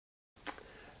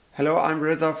Hello, I'm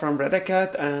Reza from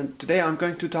RedaCat, and today I'm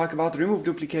going to talk about remove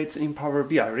duplicates in Power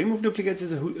BI. Remove duplicates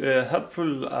is a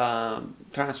helpful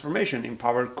transformation in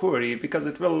Power Query because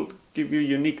it will give you a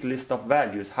unique list of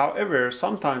values. However,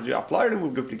 sometimes you apply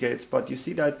remove duplicates, but you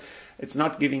see that it's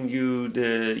not giving you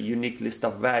the unique list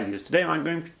of values. Today I'm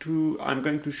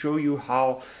going to show you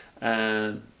how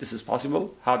this is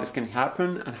possible, how this can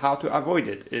happen, and how to avoid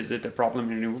it. Is it a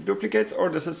problem in remove duplicates, or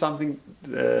this is something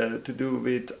to do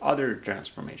with other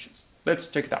transformations? Let's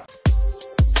check it out.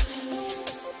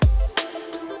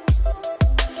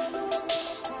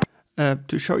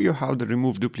 To show you how the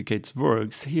remove duplicates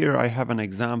works, here I have an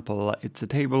example. It's a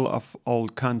table of all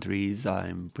countries.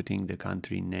 I'm putting the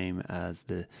country name as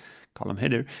the column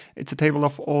header. It's a table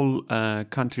of all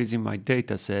countries in my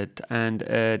data set, and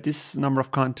this number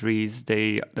of countries,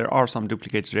 there are some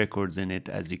duplicates records in it,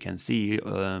 as you can see.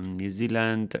 New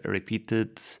Zealand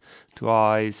repeated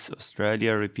twice,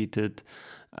 Australia repeated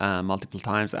multiple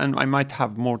times, and I might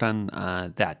have more than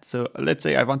that. So let's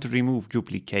say I want to remove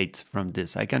duplicates from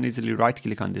this. I can easily right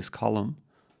click on this column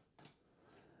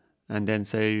and then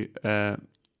say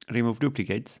remove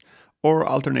duplicates. Or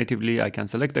alternatively, I can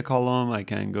select the column, I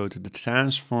can go to the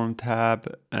transform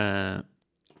tab, in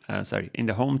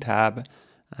the home tab,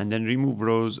 and then remove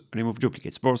rows, remove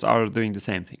duplicates. Both are doing the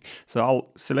same thing. So I'll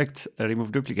select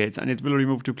remove duplicates, and it will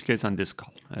remove duplicates on this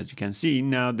column. As you can see,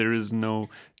 now there is no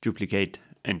duplicate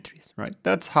entries, right?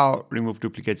 That's how remove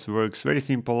duplicates works. Very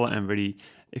simple and very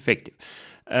effective.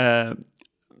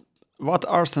 What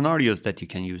are scenarios that you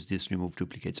can use this remove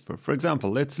duplicates for? For example,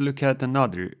 let's look at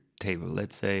another table.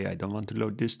 Let's say I don't want to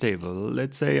load this table.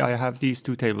 Let's say I have these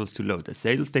two tables to load. A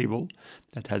sales table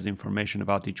that has information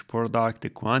about each product,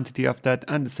 the quantity of that,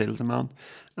 and the sales amount,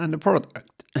 and the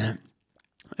product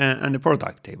and the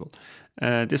product table.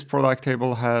 This product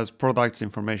table has products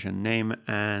information, name,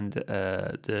 and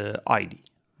the ID.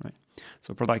 Right?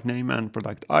 So product name and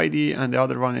product ID, and the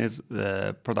other one is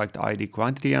the product ID,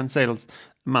 quantity, and sales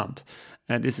amount.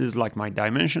 This is like my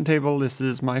dimension table. This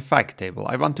is my fact table.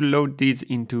 I want to load these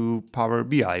into Power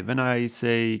BI. When I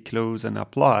say close and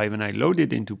apply, when I load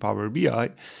it into Power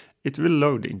BI, it will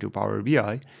load into Power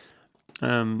BI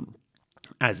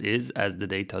as the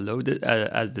data loaded,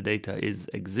 as the data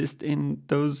exist in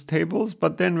those tables.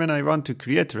 But then when I want to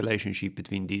create relationship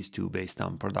between these two based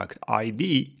on product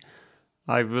ID,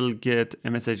 I will get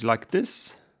a message like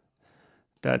this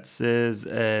that says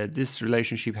this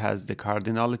relationship has the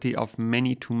cardinality of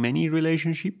many-to-many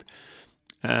relationship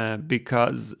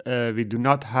because we do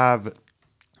not have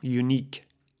unique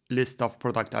list of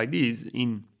product IDs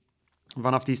in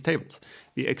one of these tables.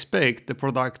 We expect the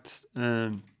product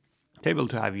table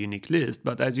to have unique list,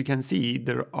 but as you can see,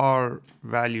 there are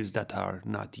values that are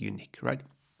not unique, right?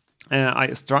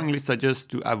 I strongly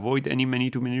suggest to avoid any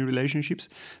many-to-many relationships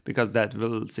because that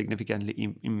will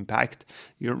significantly impact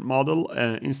your model.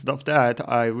 Instead of that,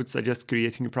 I would suggest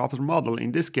creating a proper model.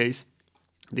 In this case,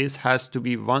 this has to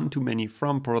be one-to-many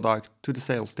from product to the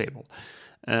sales table.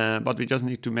 But we just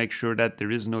need to make sure that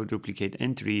there is no duplicate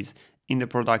entries in the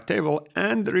product table,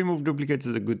 and the remove duplicates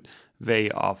is a good way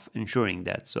of ensuring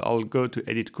that. So I'll go to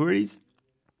edit queries.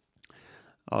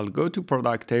 I'll go to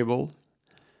product table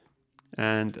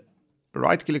and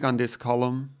right click on this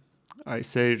column. I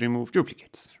say remove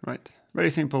duplicates, right? Very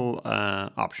simple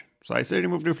option. So I say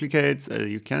remove duplicates.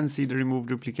 You can see the remove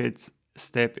duplicates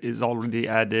step is already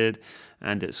added,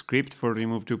 and the script for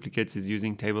remove duplicates is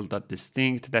using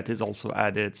table.distinct. That is also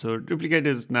added. So duplicate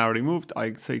is now removed.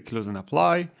 I say close and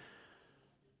apply.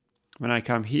 When I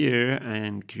come here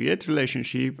and create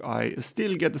relationship, I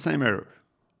still get the same error.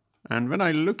 And when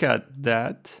I look at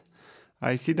that,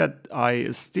 I see that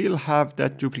I still have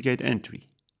that duplicate entry.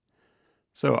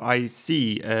 So I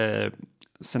see a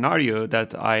scenario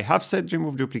that I have said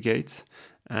remove duplicates,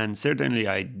 and certainly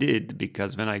I did,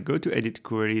 because when I go to edit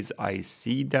queries, I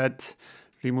see that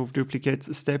remove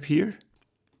duplicates step here,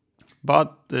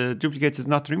 but the duplicates is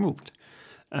not removed.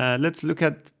 Let's look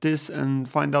at this and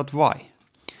find out why.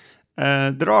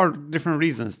 There are different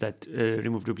reasons that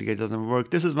remove duplicate doesn't work.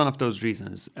 This is one of those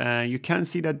reasons. You can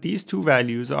see that these two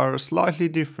values are slightly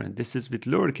different. This is with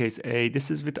lowercase a, this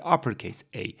is with uppercase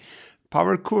a.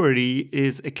 Power Query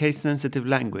is a case-sensitive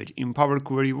language. In Power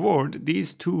Query Word,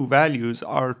 these two values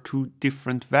are two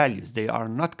different values. They are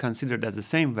not considered as the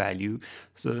same value.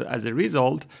 So as a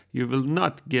result, you will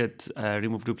not get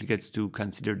remove duplicates to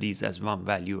consider these as one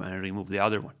value and remove the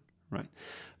other one, right?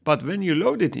 But when you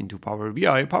load it into Power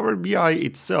BI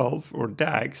itself, or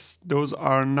DAX, those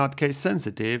are not case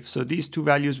sensitive, so these two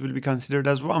values will be considered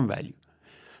as one value.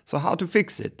 So how to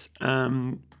fix it?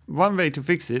 One way to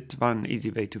fix it, one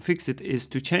easy way to fix it, is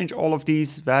to change all of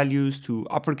these values to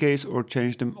uppercase or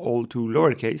change them all to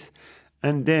lowercase,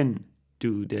 and then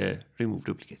do the remove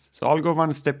duplicates. So I'll go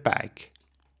one step back.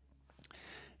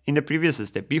 In the previous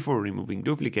step, before removing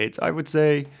duplicates, I would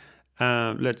say,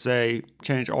 let's say,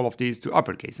 change all of these to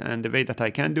uppercase. And the way that I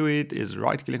can do it is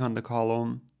right-click on the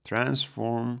column,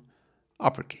 transform,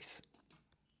 uppercase.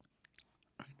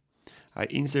 I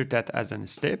insert that as a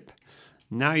step.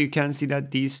 Now you can see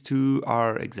that these two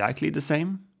are exactly the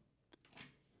same.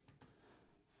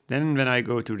 Then when I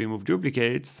go to remove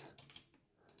duplicates,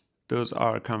 those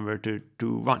are converted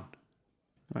to 1,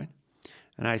 right?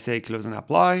 And I say close and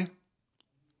apply.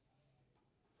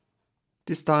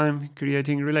 This time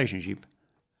creating relationship.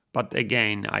 But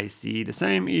again, I see the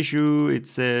same issue. It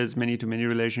says many-to-many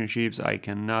relationships. I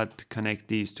cannot connect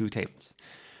these two tables.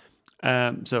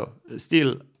 So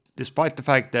still, despite the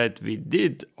fact that we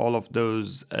did all of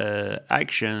those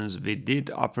actions, we did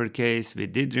uppercase, we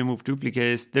did remove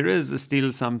duplicates, there is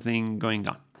still something going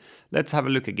on. Let's have a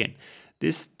look again.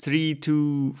 This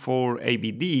 324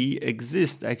 ABD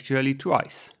exists actually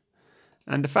twice.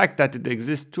 And the fact that it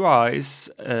exists twice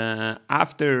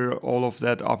after all of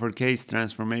that uppercase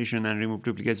transformation and remove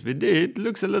duplicates we did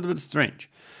looks a little bit strange.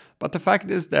 But the fact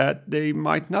is that they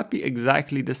might not be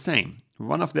exactly the same.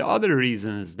 One of the other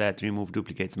reasons that remove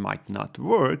duplicates might not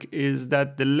work is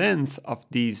that the length of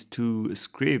these two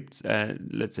scripts,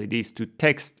 let's say these two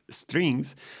text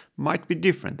strings, might be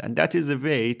different. And that is a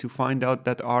way to find out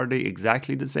that are they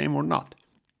exactly the same or not.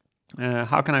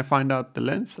 How can I find out the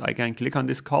length? I can click on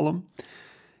this column,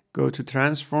 go to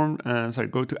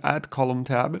go to add column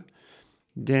tab.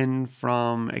 Then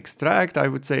from extract, I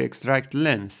would say extract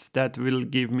length. That will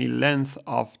give me length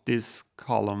of this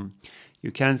column.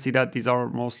 You can see that these are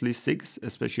mostly 6,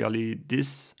 especially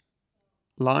this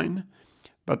line.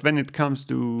 But when it comes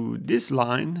to this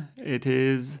line, it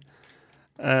is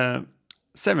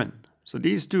 7. So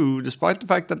these two, despite the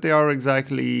fact that they are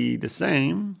exactly the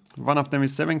same, one of them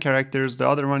is 7 characters, the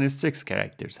other one is 6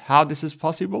 characters. How this is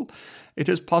possible? It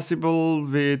is possible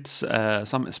with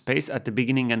some space at the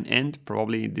beginning and end.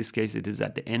 Probably in this case, it is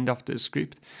at the end of the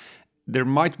script. There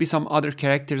might be some other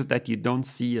characters that you don't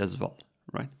see as well,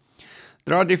 right?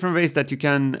 There are different ways that you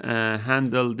can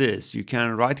handle this. You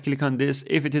can right-click on this.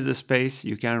 If it is a space,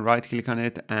 you can right-click on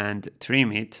it and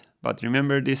trim it. But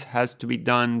remember, this has to be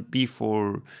done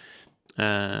before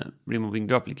removing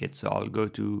duplicates. So I'll go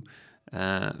to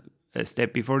a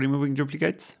step before removing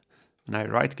duplicates. And I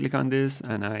right-click on this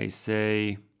and I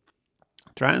say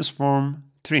transform,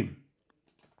 trim.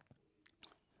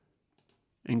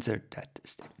 Insert that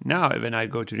step. Now, when I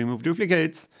go to remove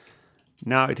duplicates,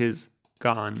 now it is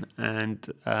gone,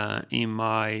 and in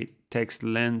my text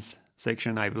length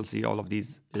section I will see all of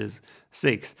these is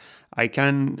 6. I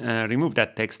can remove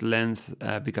that text length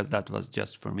because that was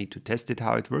just for me to test it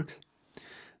how it works.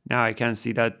 Now I can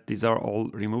see that these are all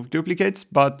removed duplicates,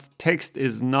 but text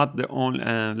is not the only,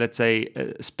 let's say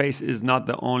space is not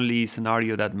the only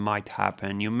scenario that might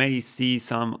happen. You may see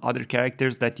some other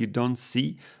characters that you don't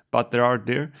see, but they are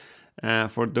there.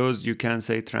 For those you can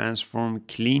say transform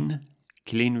clean.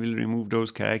 Clean will remove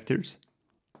those characters.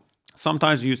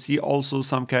 Sometimes you see also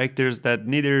some characters that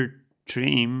neither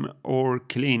trim or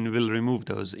clean will remove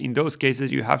those. In those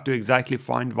cases, you have to exactly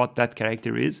find what that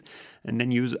character is and then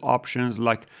use options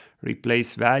like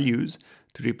replace values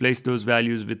to replace those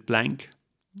values with blank,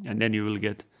 and then you will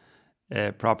get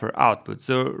a proper output.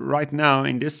 So right now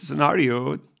in this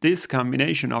scenario, this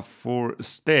combination of 4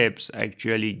 steps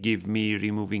actually give me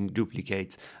removing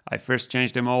duplicates. I first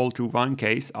change them all to one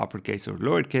case, uppercase or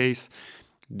lowercase,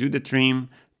 do the trim,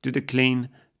 do the clean,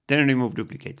 then remove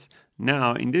duplicates.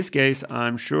 Now in this case,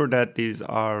 I'm sure that these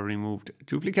are removed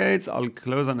duplicates. I'll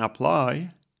close and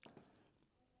apply.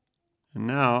 And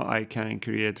now I can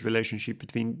create relationship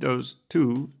between those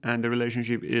two, and the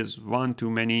relationship is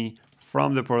one-to-many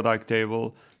from the product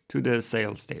table to the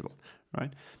sales table,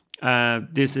 right?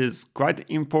 This is quite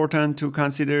important to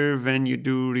consider when you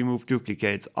do remove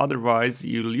duplicates. Otherwise,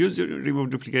 you'll use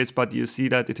remove duplicates, but you see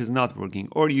that it is not working.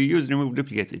 Or you use remove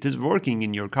duplicates, it is working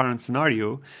in your current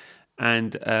scenario,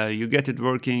 and you get it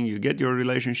working, you get your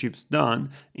relationships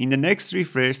done. In the next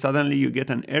refresh, suddenly you get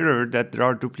an error that there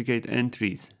are duplicate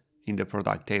entries in the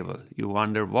product table. You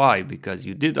wonder why, because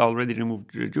you did already remove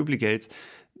duplicates.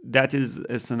 That is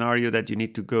a scenario that you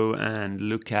need to go and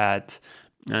look at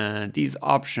these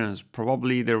options.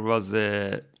 Probably there was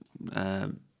a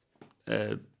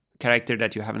character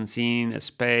that you haven't seen, a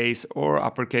space, or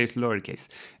uppercase, lowercase.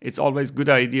 It's always a good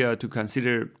idea to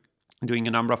consider doing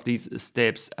a number of these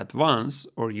steps at once,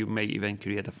 or you may even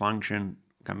create a function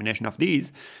combination of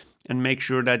these, and make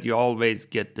sure that you always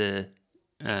get the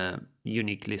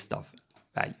unique list of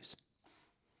values.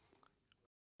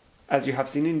 As you have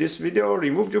seen in this video,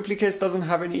 remove duplicates doesn't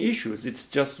have any issues. It's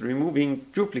just removing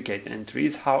duplicate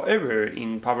entries. However,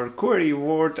 in Power Query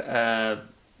Word,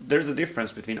 there's a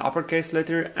difference between uppercase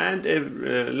letter and a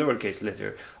lowercase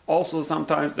letter. Also,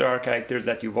 sometimes there are characters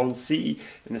that you won't see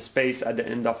in a space at the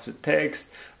end of the text,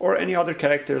 or any other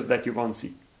characters that you won't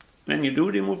see. When you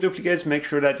do remove duplicates, make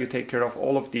sure that you take care of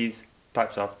all of these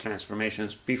types of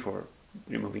transformations before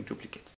removing duplicates.